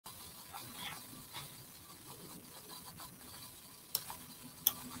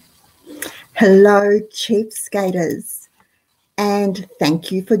Hello, cheapskaters, and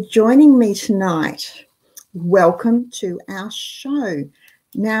thank you for joining me tonight. Welcome to our show.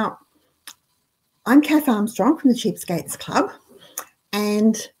 Now, I'm Kath Armstrong from the Cheapskates Club,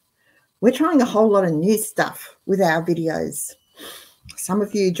 and we're trying a whole lot of new stuff with our videos. Some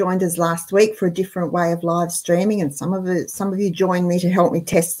of you joined us last week for a different way of live streaming, and some of you joined me to help me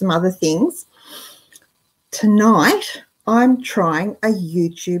test some other things. Tonight, I'm trying a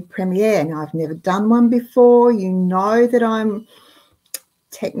YouTube premiere. Now, I've never done one before. You know that I'm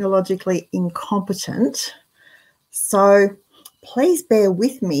technologically incompetent, so please bear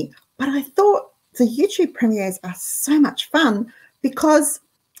with me. But I thought the YouTube premieres are so much fun because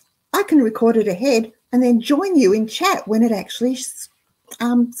I can record it ahead and then join you in chat when it actually shows.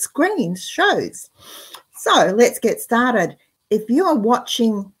 So let's get started. If you are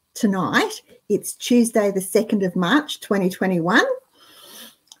watching tonight, it's Tuesday, the 2nd of March, 2021.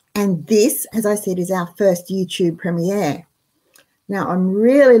 And this, as I said, is our first YouTube premiere. Now, I'm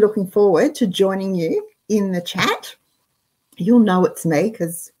really looking forward to joining you in the chat. You'll know it's me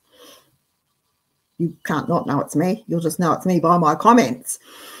because you can't not know it's me. You'll just know it's me by my comments.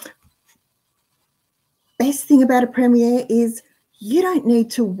 Best thing about a premiere is you don't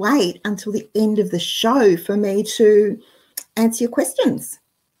need to wait until the end of the show for me to answer your questions.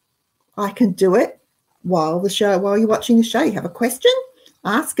 I can do it while you're watching the show. You have a question,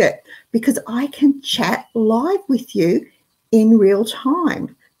 ask it, because I can chat live with you in real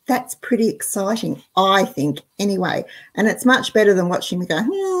time. That's pretty exciting, I think, anyway. And it's much better than watching me go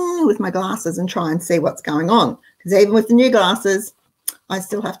with my glasses and try and see what's going on, because even with the new glasses, I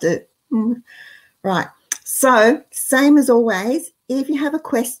still have to. Right. So same as always, if you have a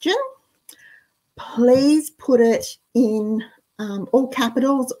question, please put it in all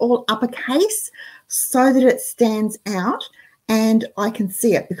capitals, all uppercase, so that it stands out and I can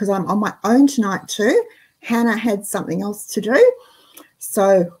see it, because I'm on my own tonight too. Hannah had something else to do,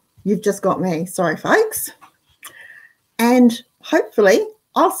 so you've just got me. Sorry, folks. And hopefully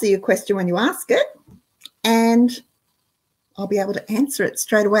I'll see your question when you ask it and I'll be able to answer it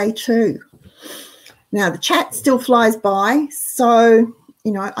straight away too. Now, the chat still flies by, so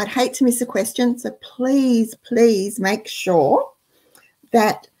I'd hate to miss a question, so please make sure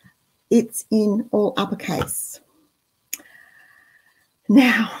that it's in all uppercase.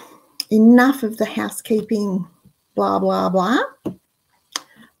 Now, enough of the housekeeping, blah, blah, blah.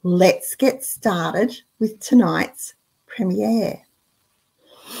 Let's get started with tonight's premiere.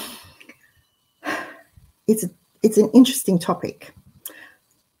 It's an interesting topic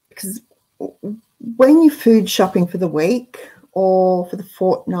because when you're food shopping for the week or for the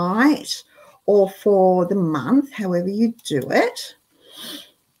fortnight or for the month, however you do it,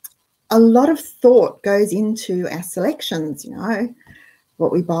 a lot of thought goes into our selections,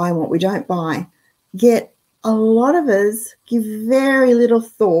 what we buy and what we don't buy. Yet a lot of us give very little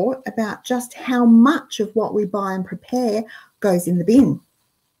thought about just how much of what we buy and prepare goes in the bin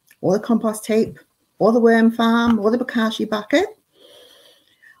or the compost heap or the worm farm or the bokashi bucket.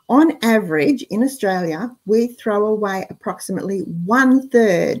 On average, in Australia, we throw away approximately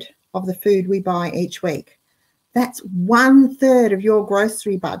 1/3 of the food we buy each week. That's 1/3 of your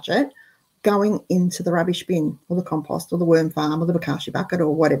grocery budget going into the rubbish bin or the compost or the worm farm or the bokashi bucket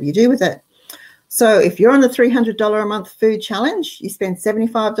or whatever you do with it. So if you're on the $300 a month food challenge, you spend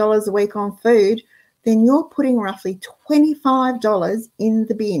 $75 a week on food, then you're putting roughly $25 in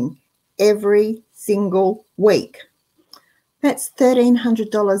the bin every single week. That's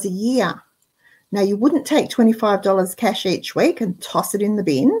 $1,300 a year. Now, you wouldn't take $25 cash each week and toss it in the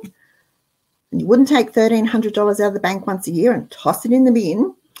bin. And you wouldn't take $1,300 out of the bank once a year and toss it in the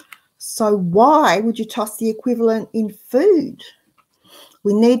bin. So why would you toss the equivalent in food?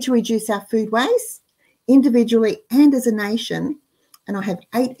 We need to reduce our food waste individually and as a nation. And I have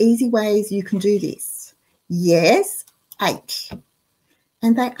 8 easy ways you can do this. Yes, 8.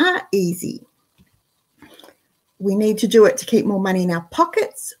 And they are easy. We need to do it to keep more money in our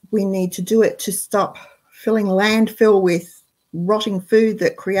pockets. We need to do it to stop filling landfill with rotting food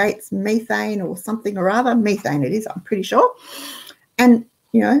that creates methane or something or other. Methane it is, I'm pretty sure. And,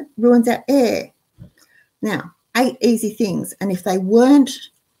 ruins our air. Now, 8 easy things. And if they weren't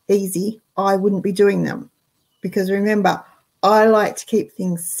easy, I wouldn't be doing them. Because remember, I like to keep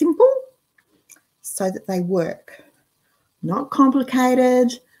things simple so that they work. Not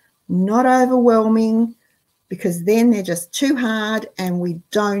complicated, not overwhelming, because then they're just too hard and we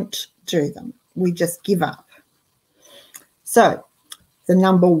don't do them. We just give up. So the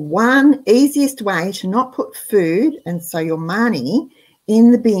number one easiest way to not put food, and so your money,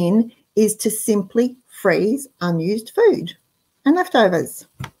 in the bin is to simply freeze unused food and leftovers.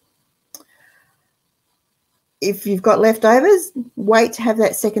 if you've got leftovers, wait to have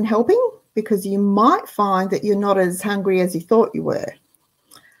that second helping, because you might find that you're not as hungry as you thought you were.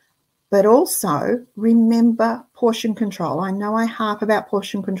 But also remember portion control. I know I harp about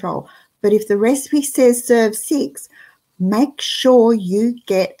portion control, but if the recipe says serve 6, make sure you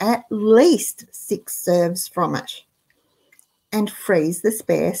get at least 6 serves from it, and freeze the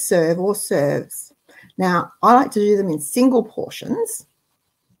spare serve or serves. Now, I like to do them in single portions.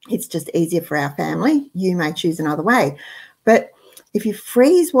 It's just easier for our family. You may choose another way. But if you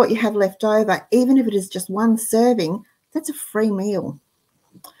freeze what you have left over, even if it is just 1 serving, that's a free meal.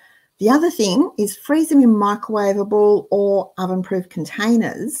 The other thing is freeze them in microwavable or oven-proof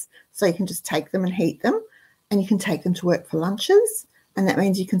containers, so you can just take them and heat them, and you can take them to work for lunches, and that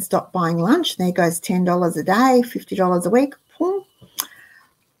means you can stop buying lunch. There goes $10 a day, $50 a week. Boom.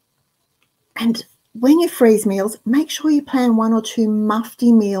 And when you freeze meals, make sure you plan 1 or 2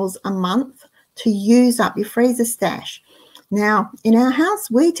 mufti meals a month to use up your freezer stash. Now, in our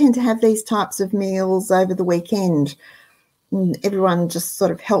house, we tend to have these types of meals over the weekend. Everyone just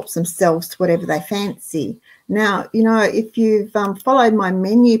sort of helps themselves to whatever they fancy. Now, you know, if you've followed my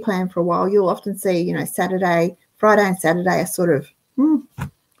menu plan for a while, you'll often see, you know, Friday and Saturday are sort of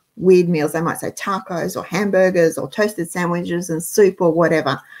weird meals. They might say tacos or hamburgers or toasted sandwiches and soup or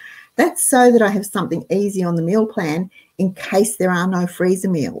whatever. That's so that I have something easy on the meal plan in case there are no freezer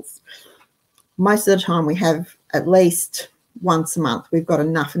meals. Most of the time we have at least once a month. We've got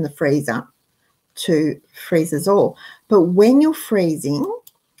enough in the freezer to freeze us all. But when you're freezing,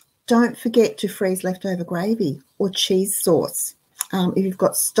 don't forget to freeze leftover gravy or cheese sauce. If you've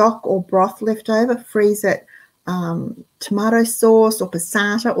got stock or broth left over, freeze it. Tomato sauce or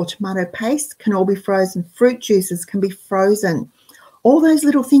passata or tomato paste can all be frozen. Fruit juices can be frozen. All those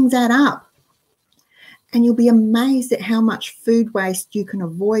little things add up. And you'll be amazed at how much food waste you can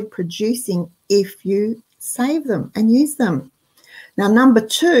avoid producing if you save them and use them. Now, number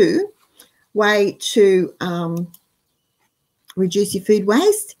 2 way to reduce your food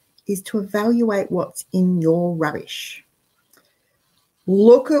waste is to evaluate what's in your rubbish.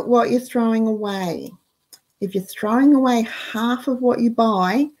 Look at what you're throwing away. If you're throwing away half of what you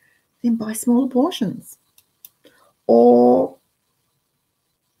buy, then buy smaller portions. Or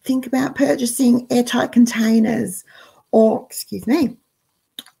think about purchasing airtight containers or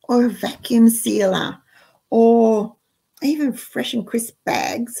a vacuum sealer, or even fresh and crisp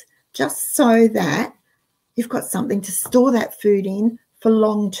bags, just so that you've got something to store that food in for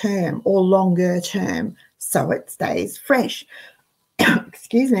long term or longer term, so it stays fresh.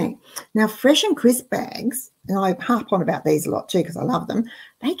 Excuse me. Now, fresh and crisp bags, and I harp on about these a lot too because I love them,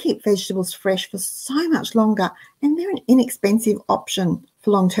 they keep vegetables fresh for so much longer, and they're an inexpensive option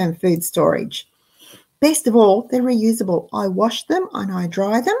for long-term food storage. Best of all, they're reusable. I wash them and I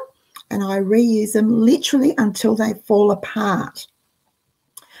dry them, and I reuse them literally until they fall apart.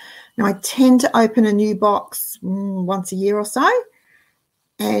 Now, I tend to open a new box once a year or so,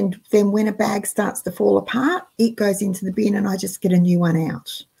 and then when a bag starts to fall apart, it goes into the bin and I just get a new one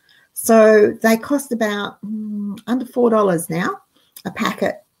out. So they cost about under $4 now, a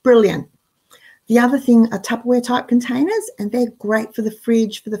packet. Brilliant. The other thing are Tupperware type containers, and they're great for the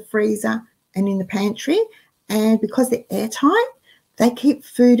fridge, for the freezer, and in the pantry. And because they're airtight, they keep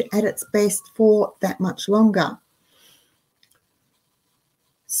food at its best for that much longer.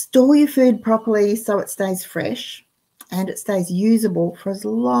 Store your food properly so it stays fresh and it stays usable for as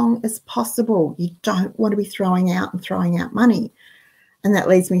long as possible. You don't want to be throwing out money. And that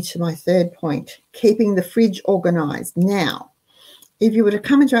leads me to my 3rd point, keeping the fridge organised. Now, if you were to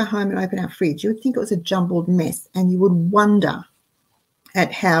come into our home and open our fridge, you would think it was a jumbled mess, and you would wonder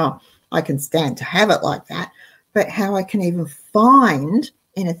at how I can stand to have it like that, but how I can even find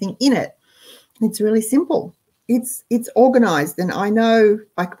anything in it. It's really simple. It's organised, and I know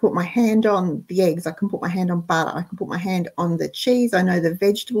I can put my hand on the eggs, I can put my hand on butter, I can put my hand on the cheese, I know the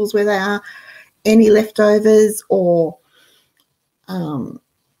vegetables where they are, any leftovers or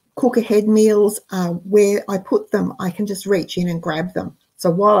cook ahead meals where I put them, I can just reach in and grab them.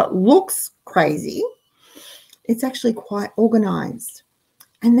 So while it looks crazy, it's actually quite organised.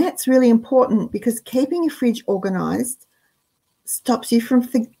 And that's really important, because keeping your fridge organised stops you from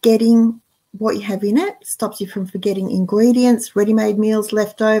forgetting what you have in it, stops you from forgetting ingredients, ready-made meals,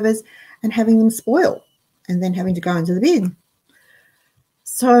 leftovers, and having them spoil and then having to go into the bin.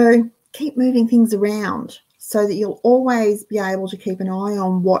 So keep moving things around so that you'll always be able to keep an eye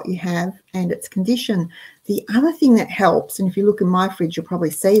on what you have and its condition. The other thing that helps, and if you look in my fridge, you'll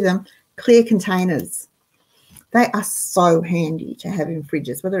probably see them, clear containers. They are so handy to have in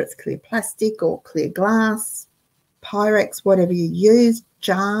fridges, whether it's clear plastic or clear glass, Pyrex, whatever you use,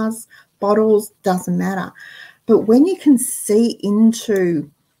 jars, bottles, doesn't matter. But when you can see into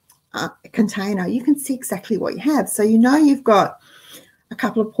a container, you can see exactly what you have. So you know you've got a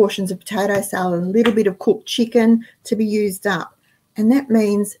couple of portions of potato salad, a little bit of cooked chicken to be used up. And that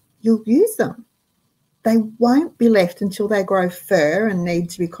means you'll use them. They won't be left until they grow fur and need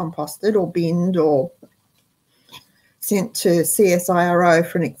to be composted or binned or sent to CSIRO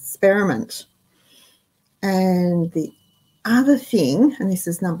for an experiment. And the other thing, and this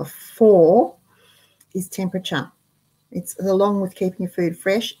is number 4, is temperature. It's along with keeping your food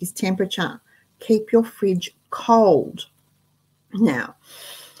fresh is temperature. Keep your fridge cold. Now,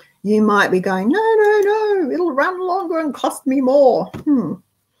 you might be going, no, it'll run longer and cost me more.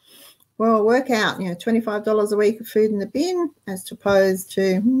 Well, work out, $25 a week of food in the bin as opposed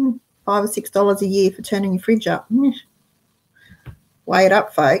to $5 or $6 a year for turning your fridge up. Weigh it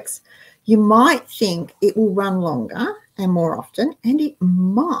up, folks. You might think it will run longer and more often, and it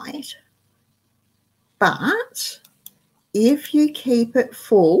might. But if you keep it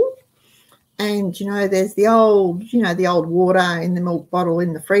full, and, there's the old water in the milk bottle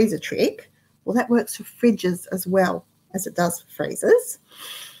in the freezer trick, well, that works for fridges as well as it does for freezers.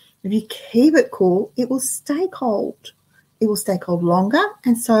 If you keep it cool, it will stay cold. It will stay cold longer,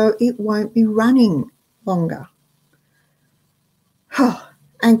 and so it won't be running longer.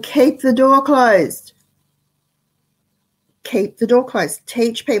 And keep the door closed. Keep the door closed.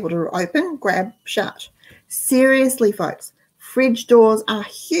 Teach people to open, grab, shut. Seriously, folks, fridge doors are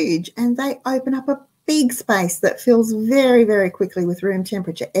huge and they open up a big space that fills very, very quickly with room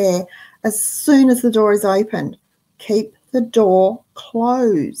temperature air as soon as the door is opened. Keep the door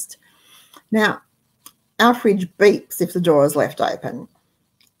closed. Now, our fridge beeps if the door is left open.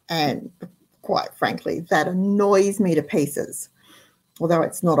 And quite frankly, that annoys me to pieces, although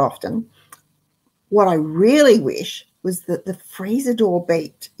it's not often. What I really wish was that the freezer door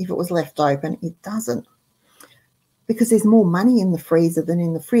beeped if it was left open. It doesn't, because there's more money in the freezer than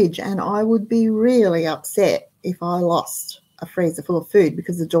in the fridge, and I would be really upset if I lost a freezer full of food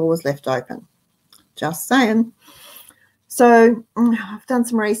because the door was left open. Just saying. So I've done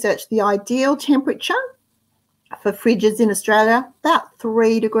some research. The ideal temperature for fridges in Australia, about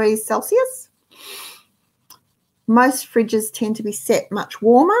 3 degrees Celsius. Most fridges tend to be set much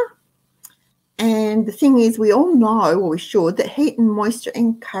warmer. And the thing is, we all know, or we should, that heat and moisture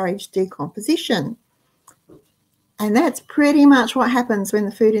encourage decomposition. And that's pretty much what happens when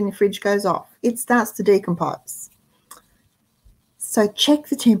the food in the fridge goes off. It starts to decompose. So check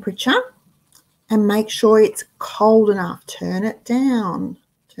the temperature and make sure it's cold enough. Turn it down.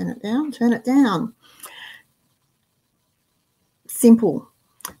 Turn it down, turn it down. Simple.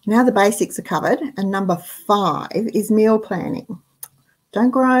 Now the basics are covered. And number 5 is meal planning. Don't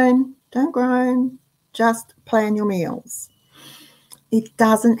groan. Just plan your meals. It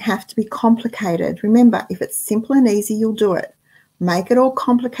doesn't have to be complicated. Remember, if it's simple and easy, you'll do it. Make it all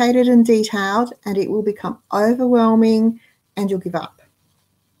complicated and detailed, and it will become overwhelming, and you'll give up.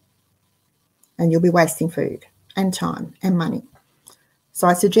 And you'll be wasting food and time and money. So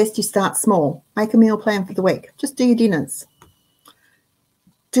I suggest you start small. Make a meal plan for the week. Just do your dinners.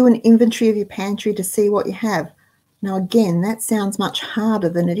 Do an inventory of your pantry to see what you have. Now, again, that sounds much harder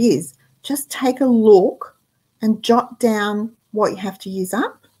than it is. Just take a look and jot down what you have to use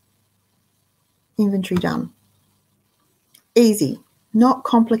up. Inventory done. Easy, not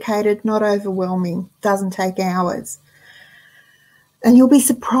complicated, not overwhelming, doesn't take hours. And you'll be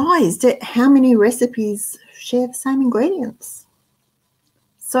surprised at how many recipes share the same ingredients.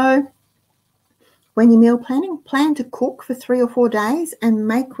 So when you're meal planning, plan to cook for 3 or 4 days and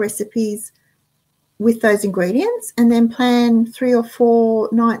make recipes with those ingredients, and then plan 3 or 4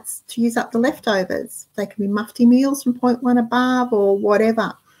 nights to use up the leftovers. They can be mufti meals from point 1 above or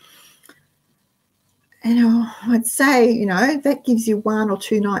whatever. And I'd say, that gives you 1 or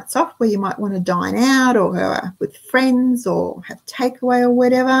 2 nights off where you might want to dine out or go with friends or have takeaway or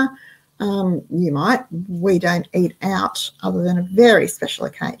whatever. You might. We don't eat out other than a very special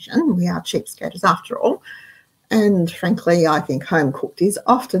occasion. We are cheapskates after all. And frankly, I think home cooked is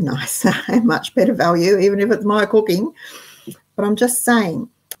often nicer and much better value, even if it's my cooking. But I'm just saying,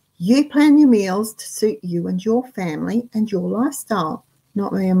 you plan your meals to suit you and your family and your lifestyle,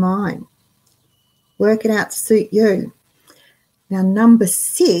 not me and mine. Work it out to suit you. Now, number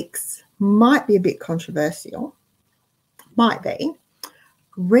 6 might be a bit controversial. Might be.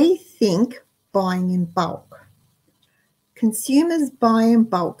 Rethink buying in bulk. Consumers buy in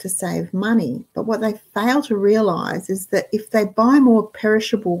bulk to save money, but what they fail to realise is that if they buy more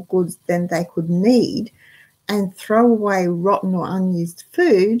perishable goods than they could need and throw away rotten or unused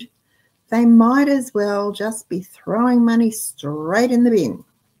food, they might as well just be throwing money straight in the bin.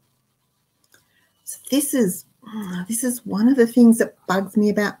 So this is this is one of the things that bugs me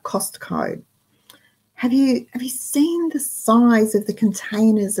about Costco. Have you seen the size of the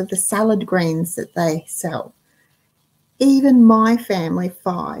containers of the salad greens that they sell? Even my family of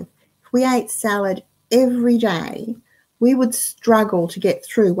 5, if we ate salad every day, we would struggle to get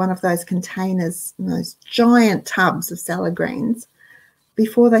through one of those containers, those giant tubs of salad greens,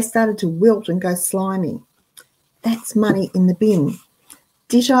 before they started to wilt and go slimy. That's money in the bin.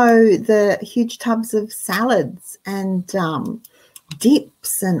 Ditto the huge tubs of salads and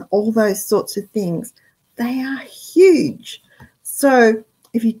dips and all those sorts of things. They are huge. So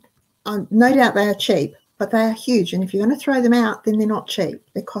if you, no doubt they are cheap, but they are huge. And if you're going to throw them out, then they're not cheap.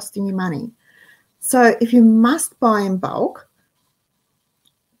 They're costing you money. So if you must buy in bulk,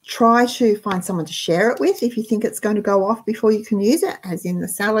 try to find someone to share it with if you think it's going to go off before you can use it, as in the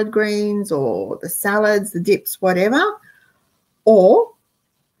salad greens or the salads, the dips, whatever. Or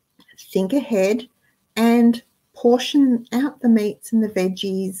think ahead and portion out the meats and the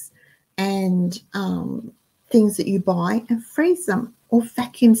veggies and things that you buy and freeze them or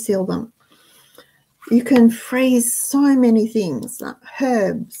vacuum seal them. You can freeze so many things, like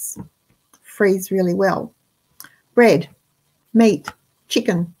herbs, freeze really well. Bread, meat,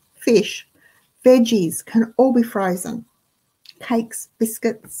 chicken, fish, veggies can all be frozen. Cakes,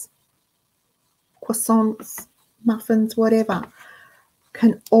 biscuits, croissants, muffins, whatever,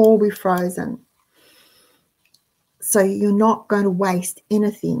 can all be frozen. So you're not going to waste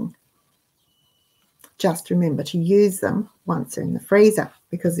anything. Just remember to use them once they're in the freezer,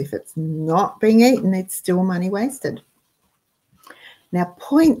 because if it's not being eaten, it's still money wasted. Now,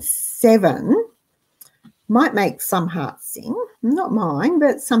 point 7 might make some hearts sing, not mine,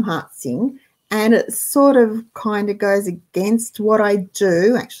 but some hearts sing, and it sort of kind of goes against what I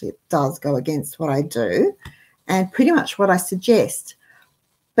do. Actually, it does go against what I do and pretty much what I suggest.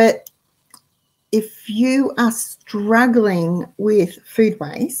 But if you are struggling with food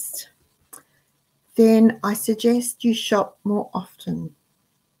waste, then I suggest you shop more often,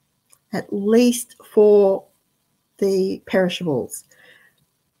 at least for the perishables.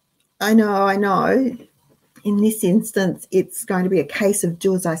 I know, in this instance, it's going to be a case of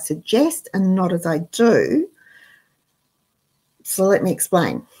do as I suggest and not as I do. So let me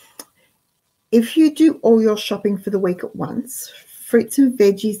explain. If you do all your shopping for the week at once, fruits and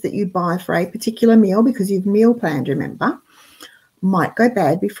veggies that you buy for a particular meal, because you've meal planned, remember, might go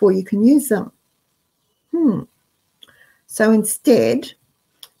bad before you can use them. So instead,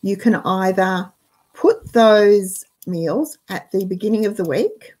 you can either put those meals at the beginning of the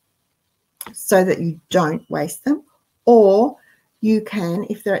week so that you don't waste them, or you can,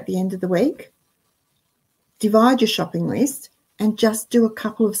 if they're at the end of the week, divide your shopping list and just do a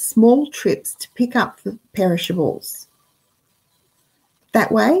couple of small trips to pick up the perishables.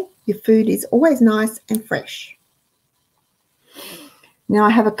 That way, your food is always nice and fresh. Now, I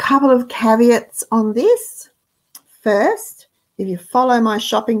have a couple of caveats on this. First, if you follow my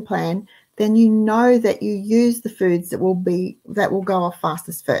shopping plan, then you know that you use the foods that will go off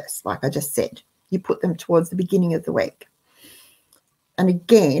fastest first, like I just said. You put them towards the beginning of the week. And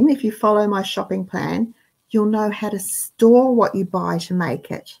again, if you follow my shopping plan, you'll know how to store what you buy to make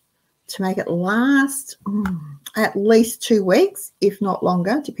it last at least 2 weeks, if not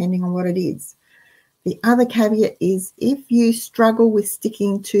longer, depending on what it is. The other caveat is if you struggle with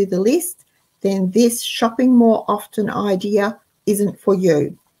sticking to the list, then this shopping more often idea isn't for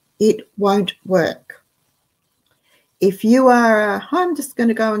you. It won't work. If you are I'm just going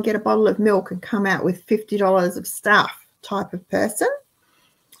to go and get a bottle of milk and come out with $50 of stuff type of person,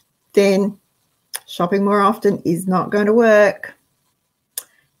 then shopping more often is not going to work.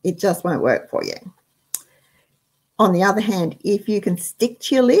 It just won't work for you. On the other hand, if you can stick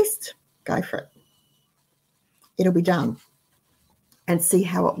to your list, go for it. It'll be done. And see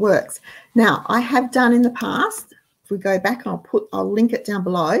how it works. Now, I have done in the past, if we go back, I'll link it down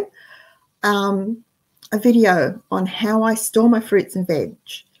below, a video on how I store my fruits and veg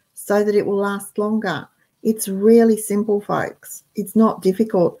so that it will last longer. It's really simple, folks. It's not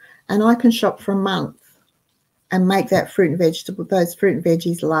difficult. And I can shop for a month and make that those fruit and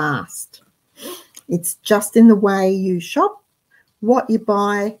veggies last. It's just in the way you shop, what you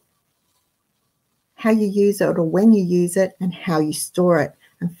buy, how you use it or when you use it, and how you store it.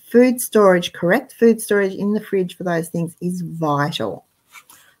 And food storage, correct food storage in the fridge for those things is vital.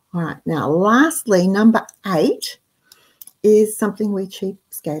 All right, now lastly, number 8 is something we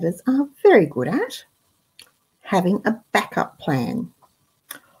cheapskaters are very good at, having a backup plan.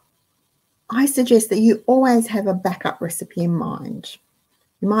 I suggest that you always have a backup recipe in mind.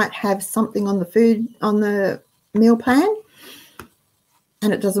 You might have something on the meal plan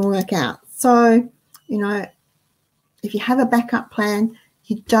and it doesn't work out. So, if you have a backup plan,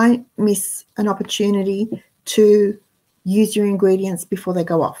 you don't miss an opportunity to use your ingredients before they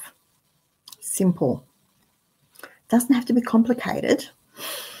go off. Simple. Doesn't have to be complicated.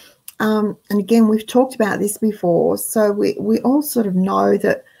 And again, we've talked about this before, so we all sort of know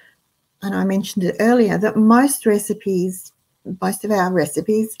that, and I mentioned it earlier, that most of our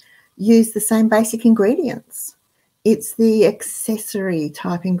recipes use the same basic ingredients. It's the accessory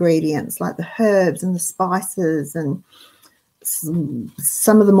type ingredients like the herbs and the spices and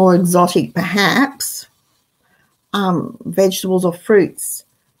some of the more exotic, perhaps, vegetables or fruits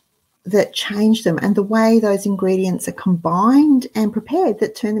that change them, and the way those ingredients are combined and prepared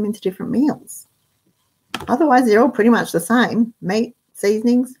that turn them into different meals. Otherwise, they're all pretty much the same: meat,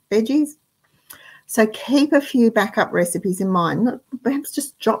 seasonings, veggies. So keep a few backup recipes in mind. Perhaps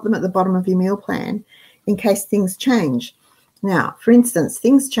just drop them at the bottom of your meal plan in case things change. Now, for instance,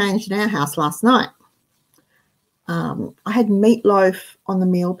 things changed in our house last night. I had meatloaf on the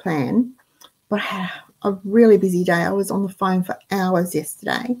meal plan, but I had a really busy day. I was on the phone for hours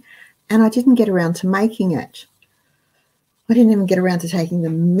yesterday, and I didn't get around to making it. I didn't even get around to taking the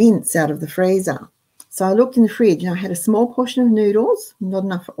mince out of the freezer. So I looked in the fridge, and I had a small portion of noodles, not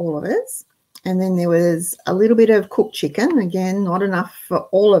enough for all of us. And then there was a little bit of cooked chicken, again, not enough for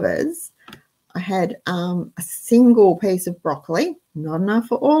all of us. I had a single piece of broccoli, not enough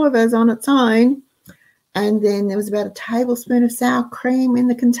for all of us on its own. And then there was about a tablespoon of sour cream in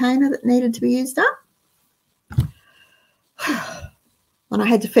the container that needed to be used up. And I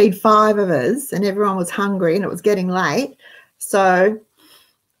had to feed 5 of us, and everyone was hungry and it was getting late. So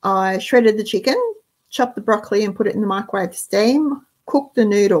I shredded the chicken, chopped the broccoli and put it in the microwave to steam, cooked the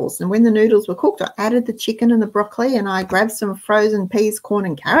noodles. And when the noodles were cooked, I added the chicken and the broccoli, and I grabbed some frozen peas, corn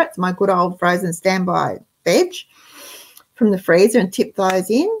and carrots, my good old frozen standby veg, from the freezer, and tipped those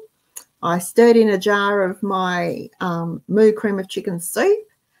in. I stirred in a jar of my moo cream of chicken soup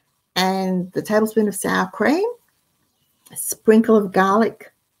and the tablespoon of sour cream, a sprinkle of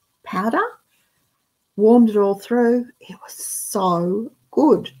garlic powder, warmed it all through. It was so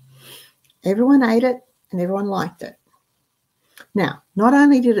good. Everyone ate it and everyone liked it. Now, not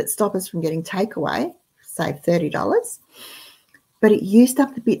only did it stop us from getting takeaway, save $30, but it used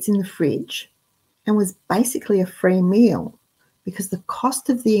up the bits in the fridge and was basically a free meal, because the cost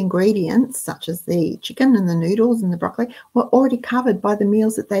of the ingredients, such as the chicken and the noodles and the broccoli, were already covered by the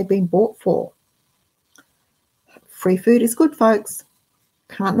meals that they'd been bought for. Free food is good, folks.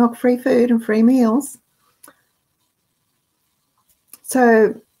 Can't knock free food and free meals.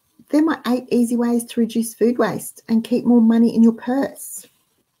 So they're my 8 easy ways to reduce food waste and keep more money in your purse.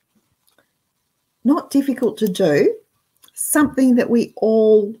 Not difficult to do. Something that we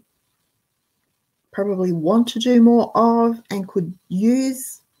all probably want to do more of and could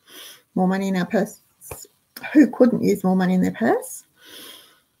use more money in our purse. Who couldn't use more money in their purse?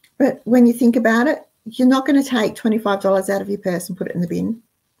 But when you think about it, you're not going to take $25 out of your purse and put it in the bin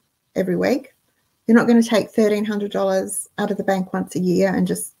every week. You're not going to take $1,300 out of the bank once a year and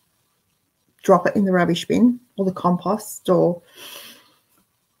just drop it in the rubbish bin or the compost or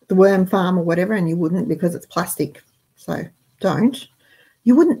the worm farm or whatever, and you wouldn't, because it's plastic. So don't.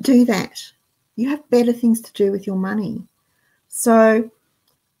 You wouldn't do that. You have better things to do with your money. So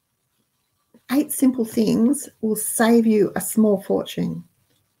 8 simple things will save you a small fortune,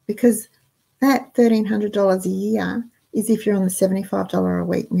 because that $1,300 a year is if you're on the $75 a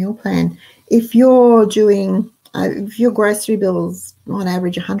week meal plan. If you're doing, if your grocery bill's on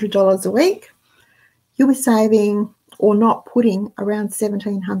average $100 a week, you'll be saving or not putting around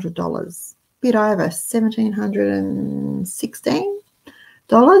 $1,700, bit over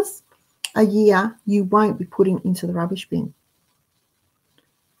 $1,716 a year you won't be putting into the rubbish bin.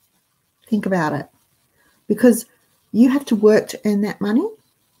 Think about it, because you have to work to earn that money.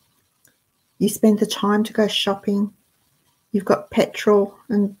 You spend the time to go shopping. You've got petrol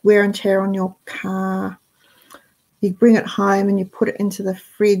and wear and tear on your car. You bring it home and you put it into the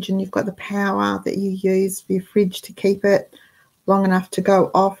fridge, and you've got the power that you use for your fridge to keep it long enough to go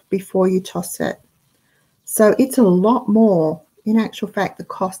off before you toss it. So it's a lot more. In actual fact, the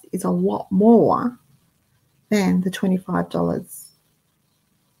cost is a lot more than the $25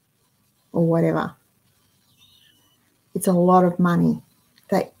 or whatever. It's a lot of money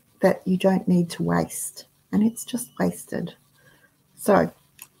that you don't need to waste, and it's just wasted. So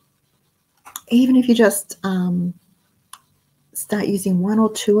even if you just start using 1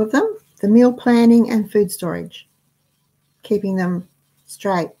 or 2 of them, the meal planning and food storage, keeping them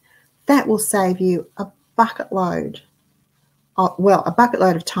straight, that will save you a bucket load. Well, a bucket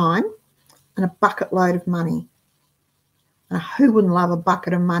load of time and a bucket load of money. And who wouldn't love a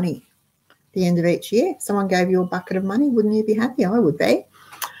bucket of money the end of each year. If someone gave you a bucket of money, wouldn't you be happy? I would be.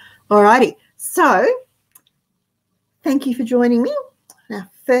 Alrighty. So thank you for joining me. Our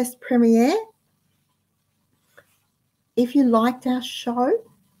first premiere. If you liked our show,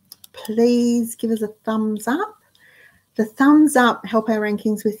 please give us a thumbs up. The thumbs up help our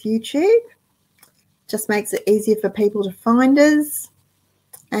rankings with YouTube. Just makes it easier for people to find us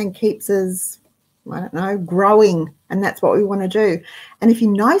and keeps us, I don't know, growing. And that's what we want to do. And if you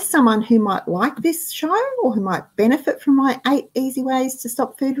know someone who might like this show or who might benefit from my 8 easy ways to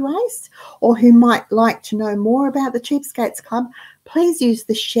stop food waste, or who might like to know more about the Cheapskates Club, please use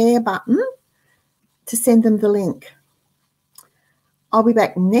the share button to send them the link. I'll be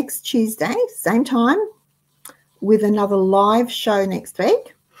back next Tuesday, same time, with another live show next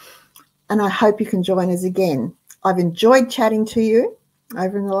week. And I hope you can join us again. I've enjoyed chatting to you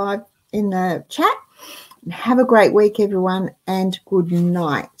over in the chat. Have a great week, everyone, and good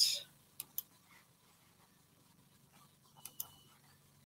night.